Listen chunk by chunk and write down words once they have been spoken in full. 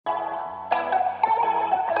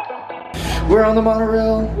We're on the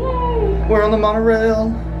monorail. Yay. We're on the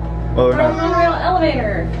monorail. Oh, We're on the monorail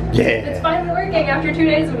elevator. Yeah. It's finally working after 2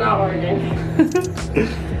 days of not working.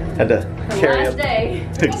 Had to carry last it. day.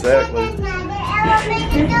 Exactly.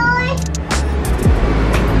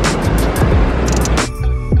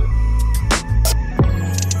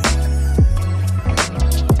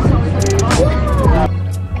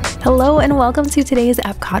 Hello and welcome to today's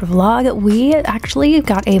Epcot vlog. We actually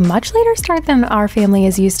got a much later start than our family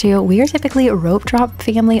is used to. We are typically a rope drop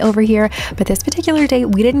family over here, but this particular day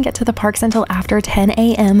we didn't get to the parks until after 10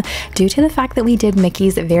 a.m. due to the fact that we did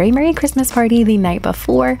Mickey's Very Merry Christmas party the night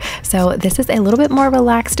before. So this is a little bit more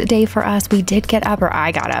relaxed day for us. We did get up, or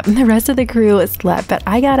I got up. The rest of the crew slept, but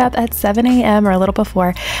I got up at 7 a.m. or a little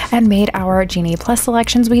before and made our Genie Plus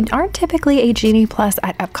selections. We aren't typically a Genie Plus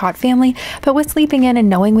at Epcot family, but with sleeping in and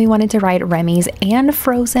knowing we wanted to ride Remy's and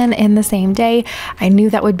Frozen in the same day, I knew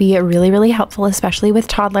that would be really helpful, especially with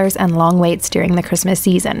toddlers and long waits during the Christmas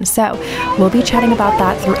season. So we'll be chatting about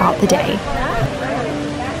that throughout the day.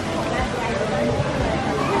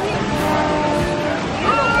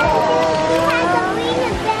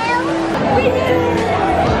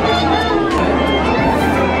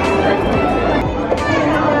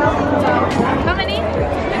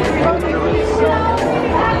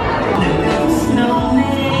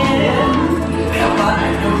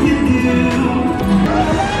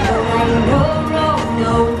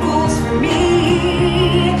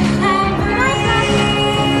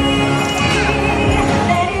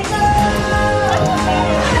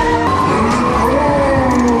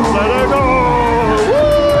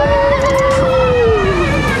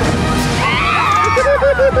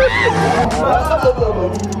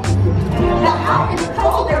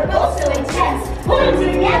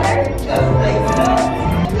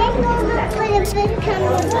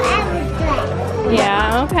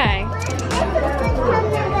 Yeah, okay.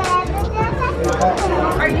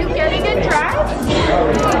 Are you getting it dressed?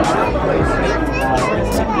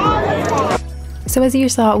 So as you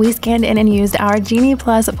saw, we scanned in and used our Genie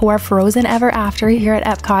Plus for Frozen Ever After here at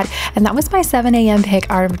Epcot, and that was my 7 a.m. pick.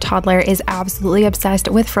 Our toddler is absolutely obsessed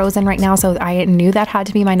with Frozen right now, so I knew that had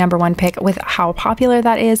to be my #1 pick with how popular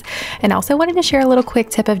that is. And also wanted to share a little quick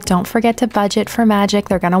tip of don't forget to budget for Magic.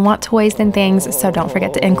 They're gonna want toys and things, so don't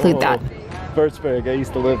forget to include that. Birdsburg, I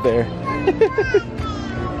used to live there.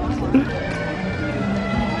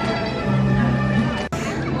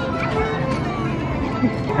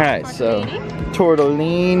 Alright, so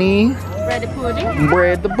tortellini,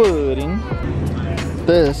 bread pudding.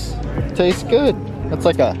 This tastes good. That's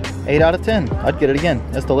like a 8 out of 10. I'd get it again.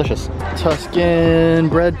 It's delicious. Tuscan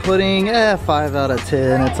bread pudding, 5 out of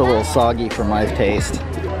 10. It's a little soggy for my taste. The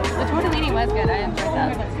tortellini was good. I enjoyed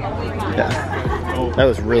that. Yeah, that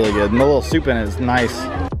was really good. And the little soup in it is nice.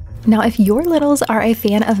 Now, if your littles are a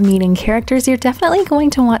fan of meeting characters, you're definitely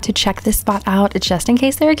going to want to check this spot out just in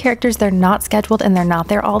case there are characters they're not scheduled and they're not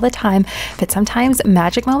there all the time. But sometimes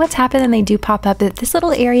magic moments happen and they do pop up. This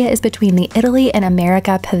little area is between the Italy and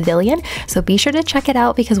America Pavilion, so be sure to check it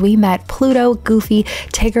out because we met Pluto, Goofy,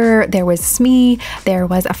 Tigger, there was Smee, there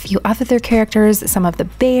was a few other characters, some of the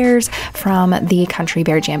bears from the Country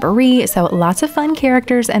Bear Jamboree. So lots of fun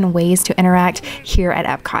characters and ways to interact here at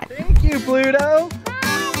Epcot. Thank you, Pluto.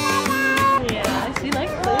 Yeah, she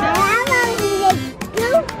likes Pluto.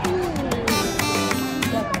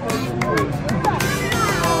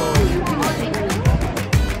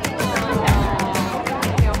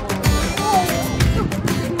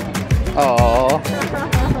 Aww.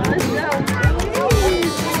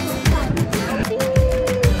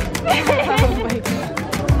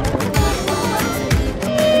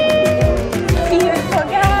 Beautiful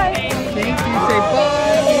guy. Thank you. Say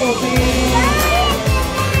bye, Ruby.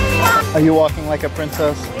 Are you walking like a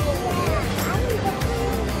princess?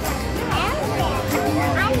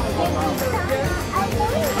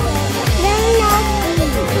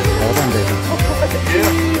 Hold on, baby.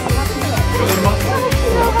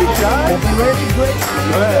 Good job.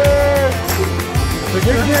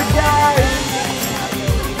 You're good, guys.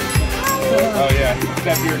 Oh yeah,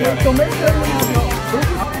 step your down.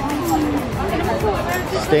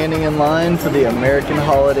 Standing in line for the American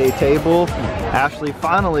holiday table. Ashley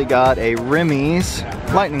finally got a Remy's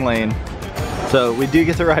lightning lane. So we do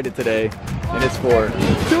get to ride it today, and it's for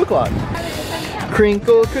 2 o'clock.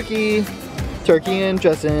 Crinkle cookie, turkey and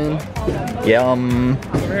dressing. Yum.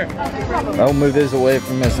 I'll move this away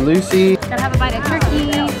from Miss Lucy. Gotta have a bite of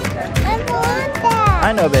turkey. I want that.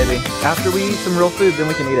 I know, baby. After we eat some real food, then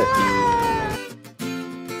we can eat it.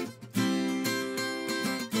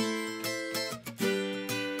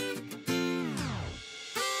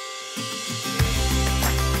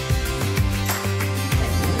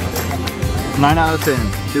 9 out of 10.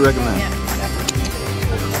 Do recommend. Yeah.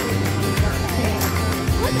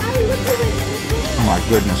 Oh my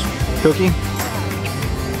goodness. Cookie?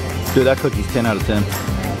 Dude, that cookie's 10 out of 10.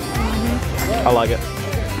 I like it.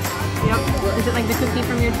 Yep. Is it like the cookie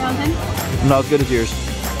from your childhood? Not as good as yours.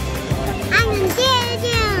 I'm gonna dig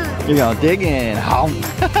in. You're gonna dig in.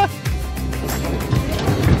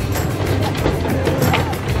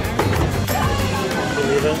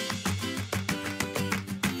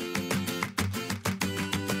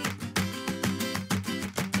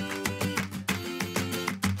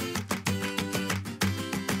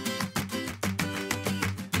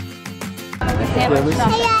 Sandwich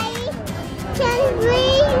stuff. Hey, can we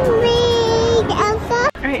read Elsa?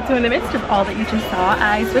 Alright, so in the midst of all that you just saw,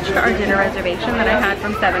 I switched our dinner reservation that I had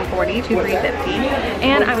from 7:40 to 3:50,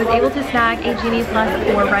 and I was able to snag a Genie Plus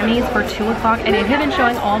for Remy's for 2 o'clock, and it had been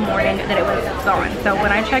showing all morning that it was gone. So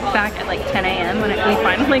when I checked back at like 10 a.m. when we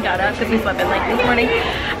finally got up, because we slept in late this morning,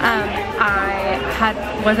 I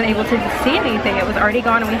wasn't able to see anything. It was already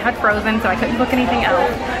gone, and we had frozen, so I couldn't book anything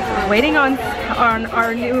else. I was waiting on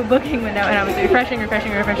our new booking window, and I was refreshing.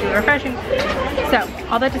 So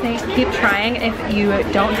all that to say, keep trying. If you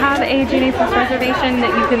don't have a Genie Plus reservation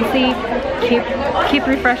that you can see, keep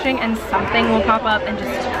refreshing, and something will pop up, and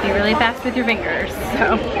just be really fast with your fingers.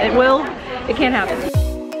 So it can happen.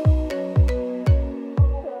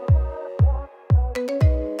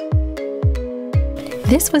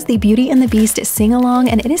 This was the Beauty and the Beast sing-along,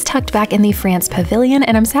 and it is tucked back in the France Pavilion,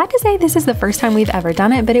 and I'm sad to say this is the first time we've ever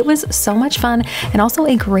done it, but it was so much fun, and also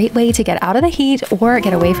a great way to get out of the heat or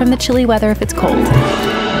get away from the chilly weather if it's cold.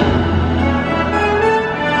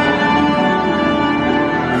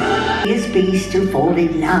 His beast to fall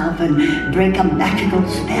in love and break a magical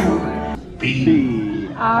spell. Be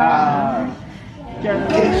our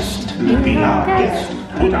guest, be our guest,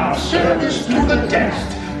 put our service to the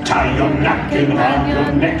test. Tie your napkin around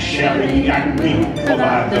your neck, Sherry, and we'll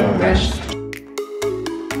provide the rest.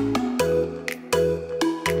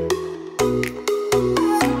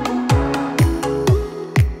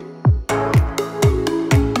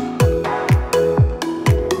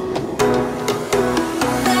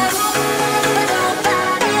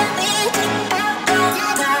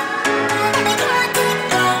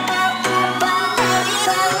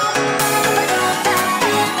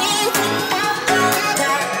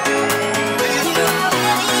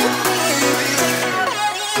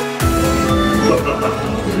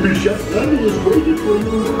 Chef Lenny is waiting for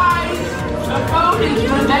you. Guys, the phone is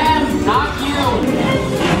for them, not you.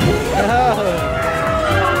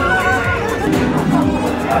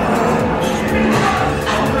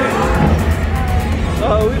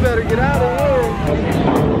 Oh, we better get out of here.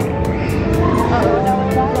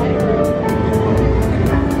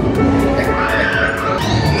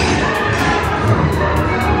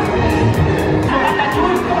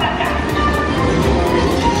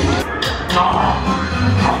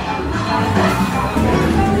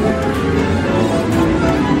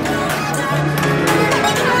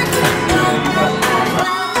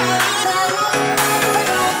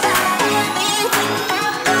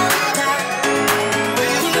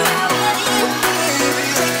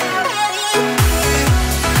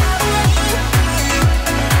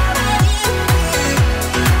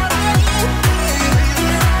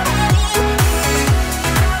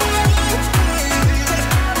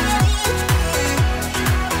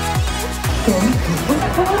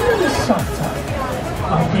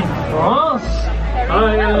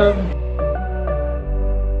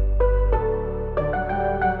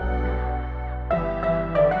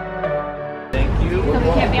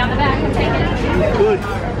 Could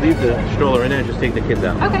leave the stroller in there and just take the kids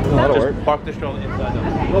out. Okay. That'll Just work. park the stroller inside the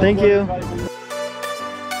Thank you.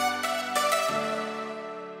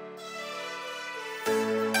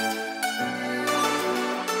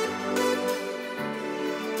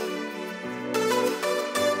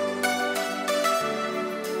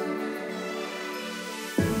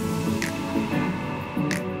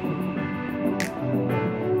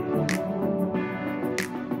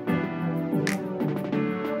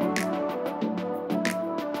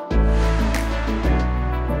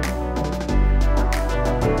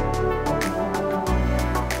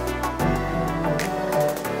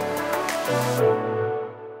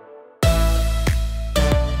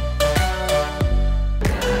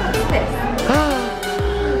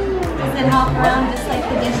 Does it hop around just like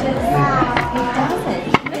the dishes? It doesn't.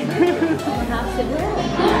 Perhaps it will.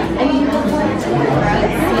 I mean, before it's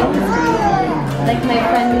right? Like my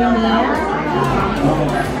friend Mia.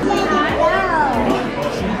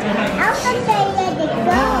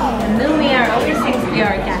 And Lumia always seems to be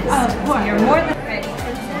our guest. Oh, you're more than ready.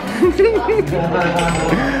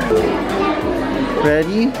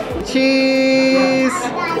 Ready? Cheese!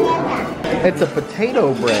 It's a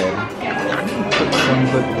potato bread. Put some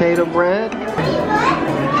potato bread.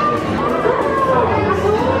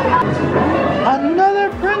 Another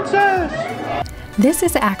princess! This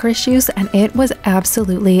is Akershus and it was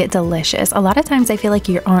absolutely delicious. A lot of times I feel like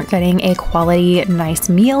you aren't getting a quality, nice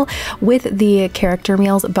meal with the character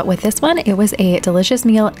meals, but with this one, it was a delicious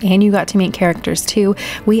meal and you got to meet characters too.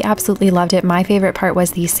 We absolutely loved it. My favorite part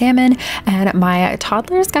was the salmon, and my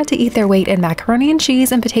toddlers got to eat their weight in macaroni and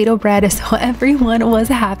cheese and potato bread, so everyone was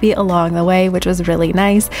happy along the way, which was really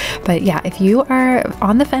nice. But yeah, if you are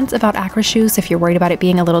on the fence about Akershus, if you're worried about it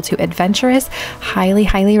being a little too adventurous, highly,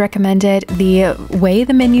 highly recommend it. The way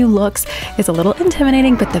the menu looks is a little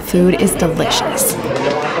intimidating, but the food is delicious.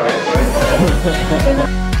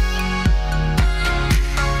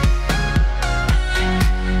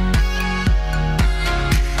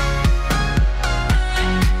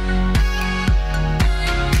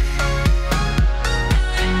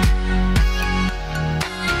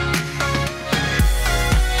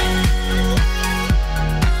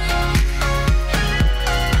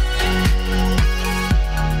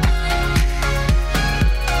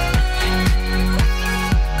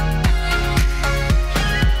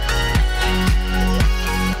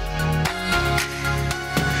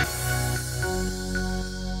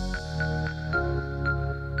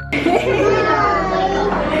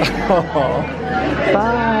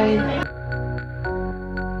 Bye.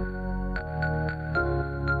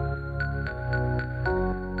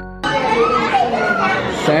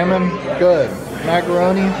 Salmon, good.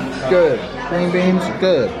 Macaroni, good. Green beans,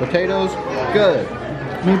 good. Potatoes, good.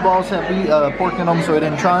 Meatballs have pork in them, so I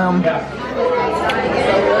didn't try them.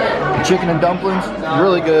 Chicken and dumplings,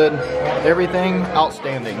 really good. Everything,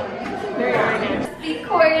 outstanding. The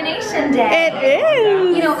coronation day. It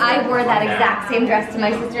is. You know, I wore that exact same dress to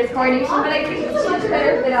my sister's coronation, but I think it's much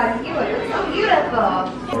better fit on you. It looks so beautiful.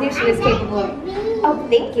 I knew she was capable of. Oh,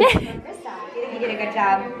 thank you. You did a good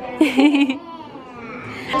job.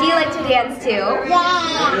 Do you like to dance too?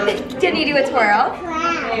 Yeah. Can you do a twirl?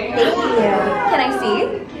 Thank you. Can I see?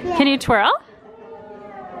 Can you twirl?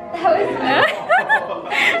 That was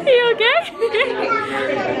You okay?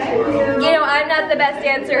 You know, I'm not the best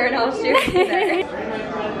dancer, and I'll shoot either.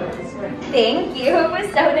 Thank you. It was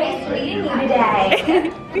so nice meeting you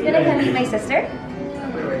today. You're gonna come meet my sister?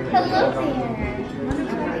 Hello there. Wanna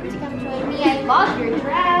come join me? I love your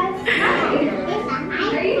dress.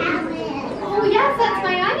 Oh yes, that's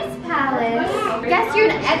my ice palace. Guess you're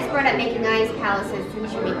an expert at making ice palaces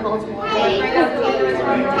since you make multiple things.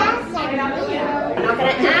 I'm not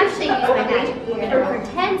gonna actually use my magic. We're gonna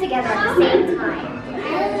pretend together at the same time.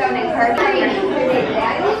 Don't encourage me.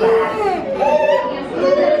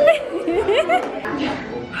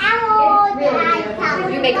 I love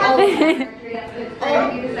that. You make all of them.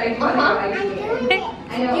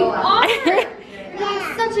 You are.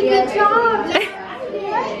 Such a good job.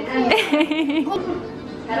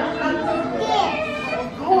 Of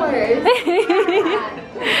course.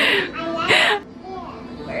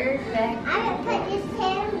 Perfect. I'm gonna put this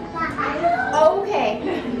in. Okay.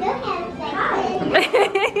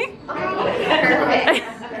 Perfect.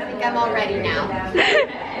 I think I'm all ready now.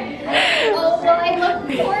 Oh, well, I look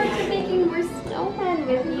forward to making more snowmen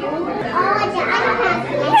with you.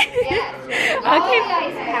 Okay.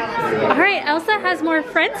 All right, Elsa has more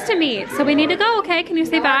friends to meet, so we need to go, okay? Can you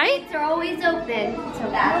say bye? Gates are always open, so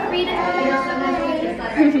that's free to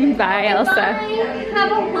come. Bye, Elsa. Bye.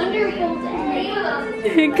 Have a wonderful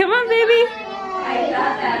day. Come on, baby.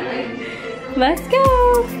 Let's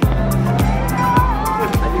go.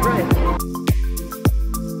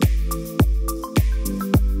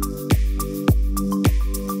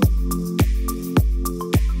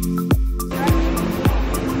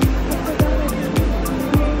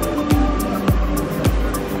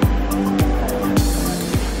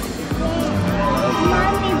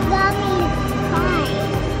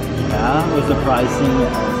 Surprising.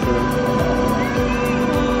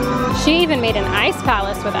 She even made an ice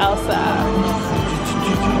palace with Elsa.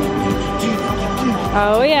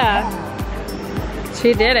 Oh yeah.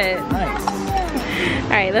 She did it. Nice. All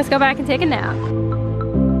right, let's go back and take a nap.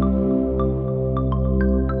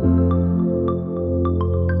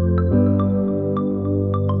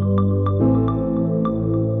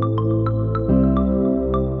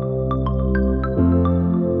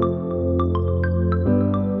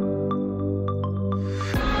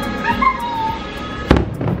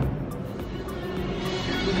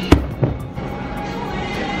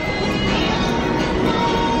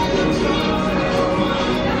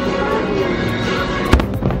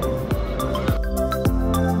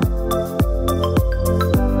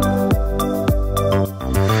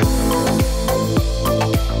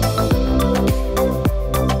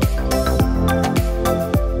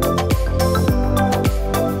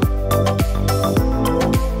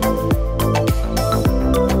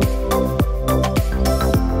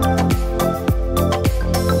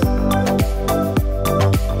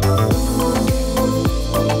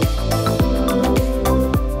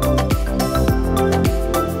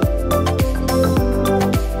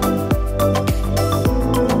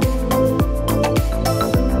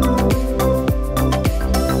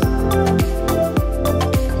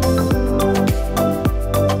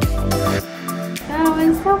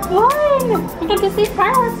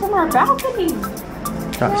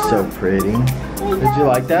 That's so pretty. Did you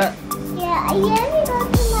like that? Yeah, I usually go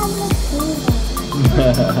to my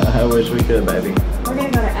I wish we could, baby. We're gonna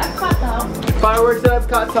go to Epcot though. Fireworks at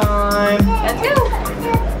Epcot time. Let's go.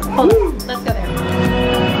 Hold on. Let's go there.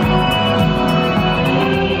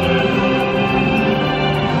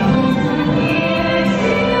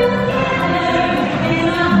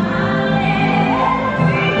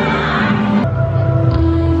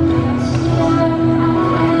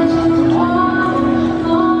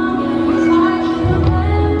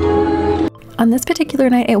 On this particular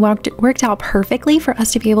night, it worked out perfectly for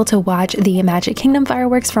us to be able to watch the Magic Kingdom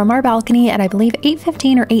fireworks from our balcony at I believe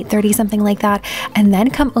 8:15 or 8:30, something like that, and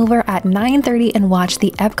then come over at 9:30 and watch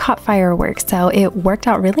the Epcot fireworks. So it worked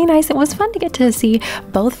out really nice. It was fun to get to see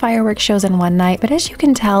both fireworks shows in one night, but as you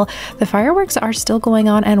can tell, the fireworks are still going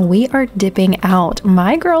on and we are dipping out.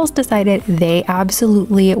 My girls decided they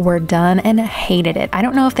absolutely were done and hated it. I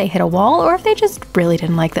don't know if they hit a wall or if they just really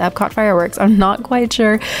didn't like the Epcot fireworks. I'm not quite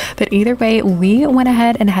sure, but either way, we went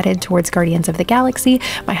ahead and headed towards Guardians of the Galaxy.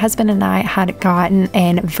 My husband and I had gotten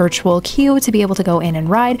a virtual queue to be able to go in and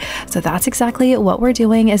ride. So that's exactly what we're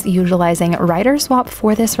doing, is utilizing Rider Swap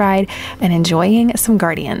for this ride and enjoying some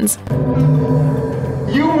Guardians.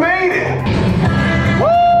 You made it!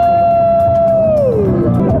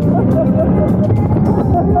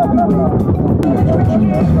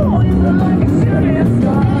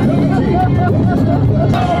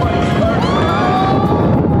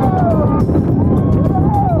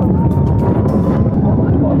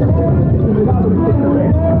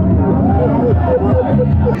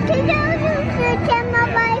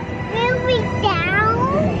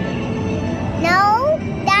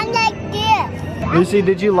 Lucy,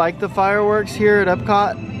 did you like the fireworks here at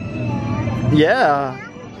Epcot? Yeah.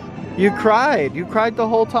 You cried. You cried the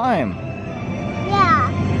whole time.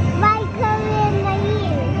 Yeah, by covering my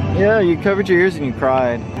ears. Yeah, you covered your ears and you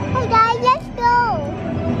cried. Hey guys, let's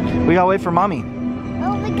go. We gotta wait for Mommy.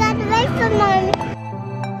 Oh, we gotta wait for Mommy.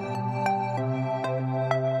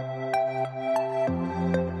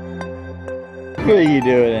 What are you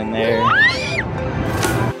doing in there?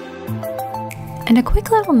 And a quick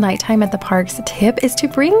little nighttime at the parks tip is to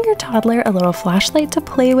bring your toddler a little flashlight to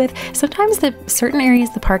play with. Sometimes certain areas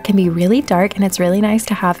of the park can be really dark and it's really nice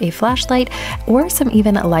to have a flashlight or some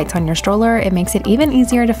even lights on your stroller. It makes it even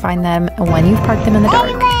easier to find them when you've parked them in the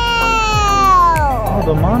dark. Oh,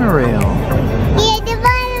 the monorail. Yeah, the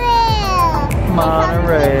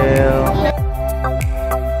Monorail.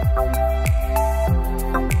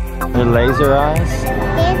 The laser eyes.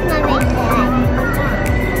 There's my laser eye.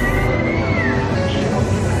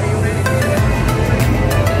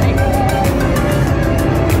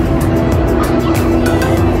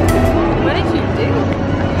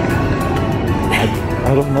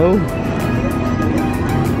 I don't know.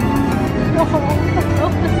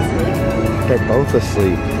 They're both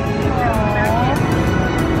asleep.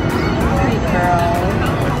 Sweet girl.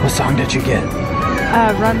 What song did you get?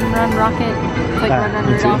 Run, Run, Rocket. It's like Run, Run,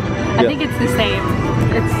 Rudolph. I think it's the same.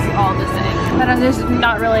 It's all the same. But there's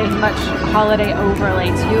not really much holiday overlay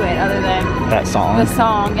to it other than that song. The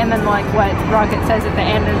song, and then like what Rocket says at the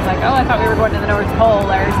end is like, oh, I thought we were going to the North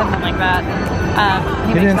Pole or something like that.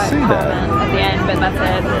 He didn't makes see that at the end, but that's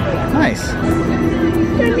it. Nice.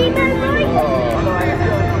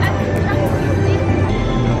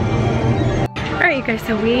 Alright you guys,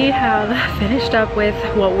 so we have finished up with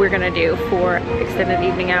what we're gonna do for extended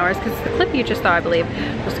evening hours, because the clip you just saw, I believe,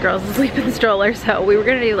 was girls asleep in the stroller. So we were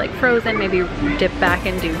gonna do like Frozen, maybe dip back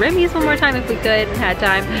and do Remy's one more time if we could and had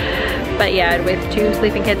time. But yeah, with 2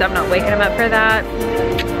 sleeping kids, I'm not waking them up for that.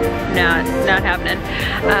 Not happening.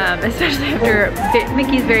 Especially after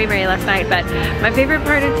Mickey's very merry last night. But my favorite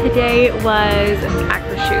part of today was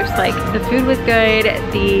Akershus. Like the food was good,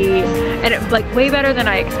 and it like way better than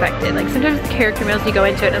I expected. Like sometimes the character meals you go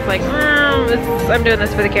into it and it's like, I'm doing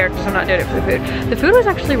this for the characters, I'm not doing it for the food. The food was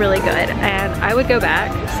actually really good and I would go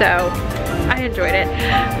back, so I enjoyed it.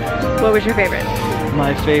 What was your favorite?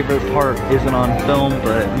 My favorite part isn't on film,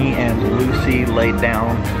 but me and Lucy laid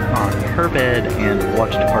down on her bed and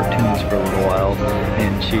watched cartoons for a little while,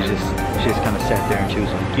 and she just kind of sat there and she was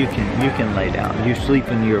like, you can lay down. You sleep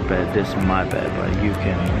in your bed, this is my bed, but you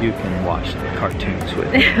can watch cartoons with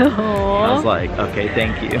me. I was like, okay,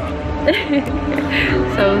 thank you.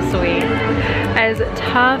 So sweet. As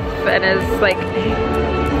tough and as like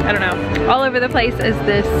I don't know, all over the place as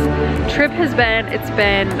this trip has been. It's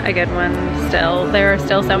been a good one still. There are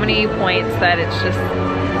still so many points that it's just,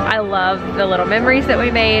 I love the little memories that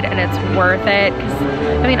we made, and it's worth it. 'Cause,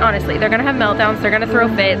 I mean, honestly, they're gonna have meltdowns, they're gonna throw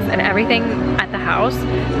fits and everything at the house,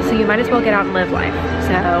 so you might as well get out and live life.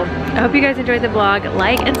 So I hope you guys enjoyed the vlog.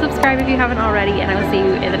 Like and subscribe if you haven't already, and I will see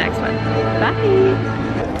you in the next one. Bye.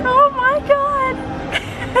 Oh my God.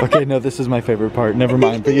 Okay, no, this is my favorite part. Never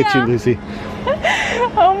mind. Forget you, Lucy.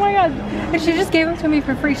 Oh my God. And she just gave them to me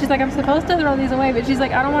for free. She's like, I'm supposed to throw these away, but she's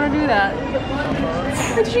like, I don't want to do that.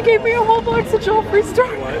 And she gave me a whole box of Joel-free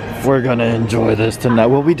Starburst. We're gonna enjoy this tonight.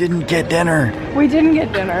 Well, we didn't get dinner. We didn't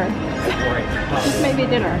get dinner. This may be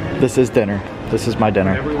dinner. This is dinner. This is my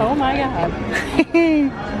dinner. Oh my God.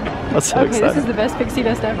 I'm so excited. This is the best pixie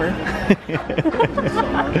dust ever.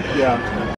 Yeah.